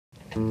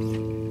It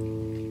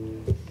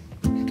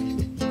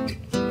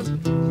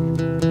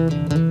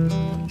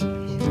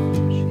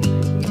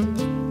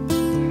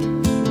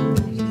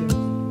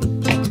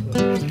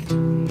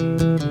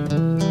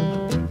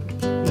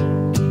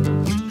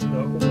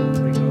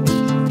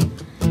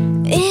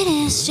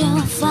is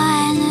your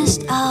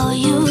finest hour,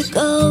 you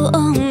go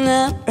on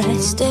the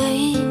right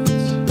stage,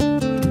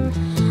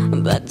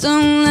 but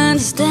don't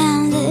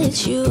understand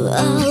that you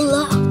are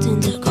locked in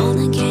the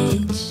golden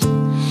cage.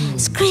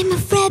 Scream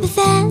of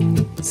everything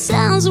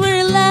sounds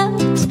very loud.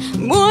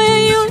 Boy, are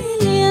you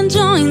really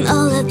enjoying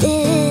all of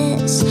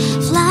this?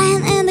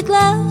 Flying in the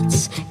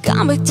clouds,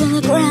 come back to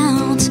the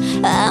ground.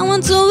 I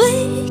want to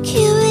wake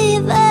you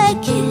with a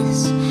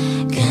kiss.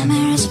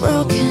 Camera's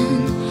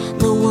broken,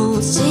 no one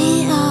will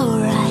see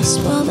our eyes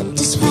forward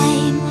this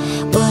fame.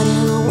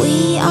 Whatever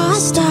we are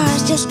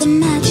stars, just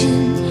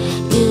imagine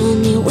you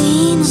and me,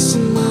 Venus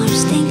and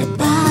Mars. Think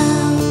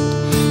about.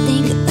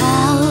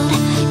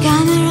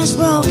 Camera's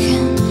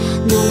broken,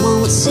 no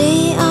one will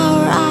see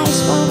our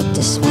eyes forward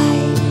this way.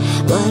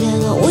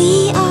 Whatever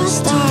we are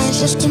stars,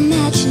 just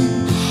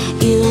imagine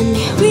you and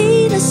me,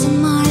 Venus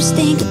and Mars.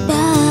 Think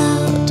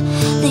about,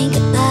 think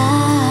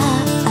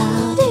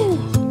about you.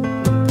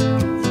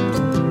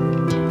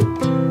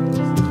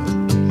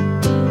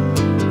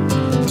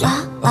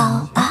 Wow,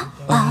 wow, wow,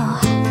 wow.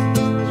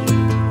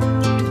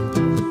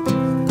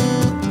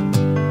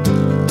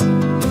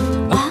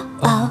 Wow,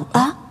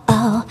 wow,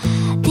 wow.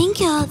 Think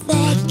you're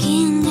the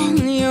king and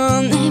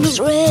your name is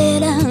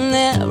written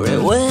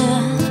everywhere.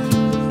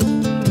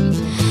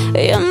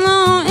 You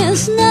know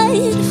it's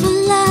night for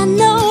life,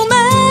 no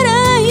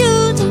matter, you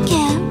don't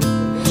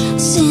care.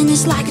 Sin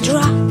is like a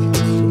drug,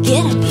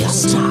 get up your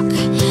stock.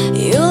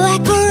 You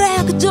like a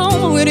rag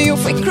doll with your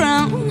fake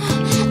crown.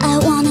 I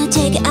wanna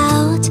take it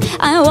out,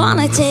 I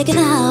wanna take it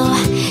now.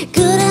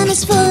 Good and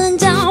it's falling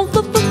down,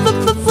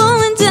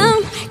 falling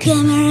down.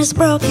 Camera's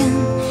broken,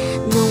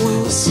 no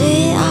one will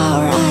see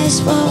our eyes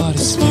for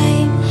this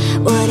fame.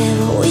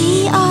 Whatever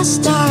we are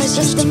stars,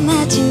 just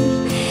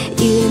imagine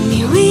you and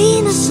me,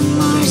 Venus and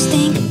Mars.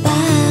 Think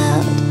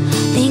about,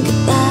 think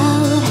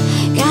about.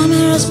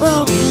 Camera's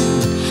broken,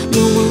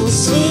 no one will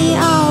see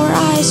our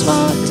eyes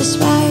for this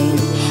fame.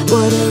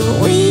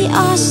 Whatever we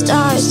are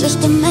stars,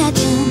 just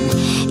imagine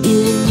you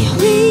and me,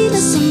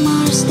 Venus and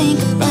Mars. Think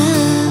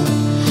about,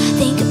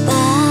 think about.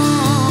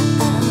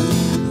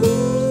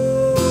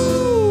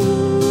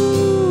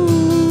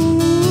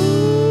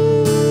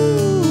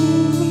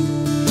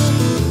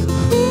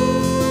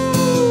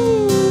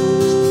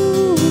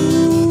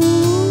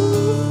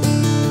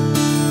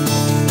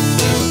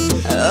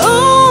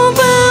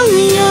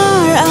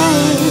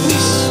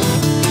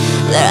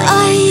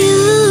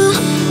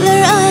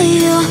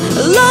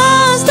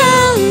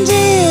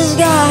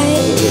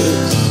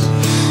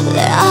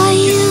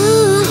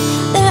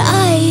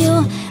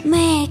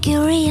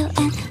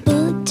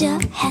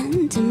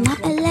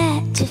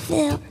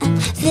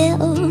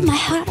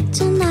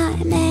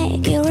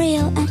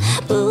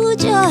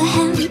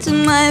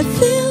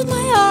 Fill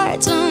my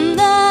heart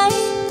tonight.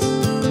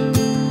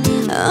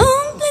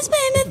 Oh, please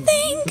make me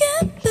think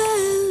about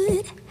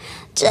it.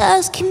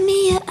 Just give me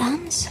an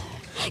answer.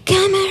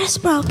 Camera's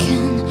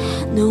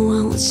broken, no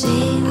one will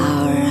see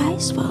our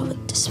eyes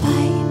forward this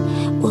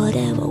fame.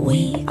 Whatever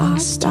we are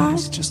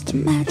stars, just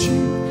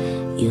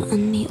imagine you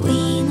and me,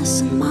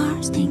 Venus and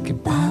Mars. Think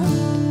about,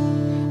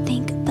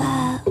 think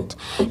about.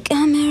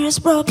 Camera's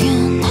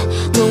broken,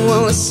 no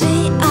one will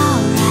see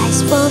our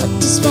eyes forward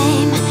this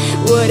fame.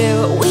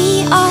 Whatever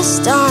we are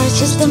stars,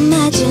 just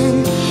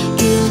imagine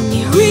you and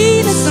me,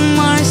 Venus and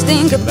Mars.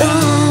 Think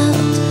about.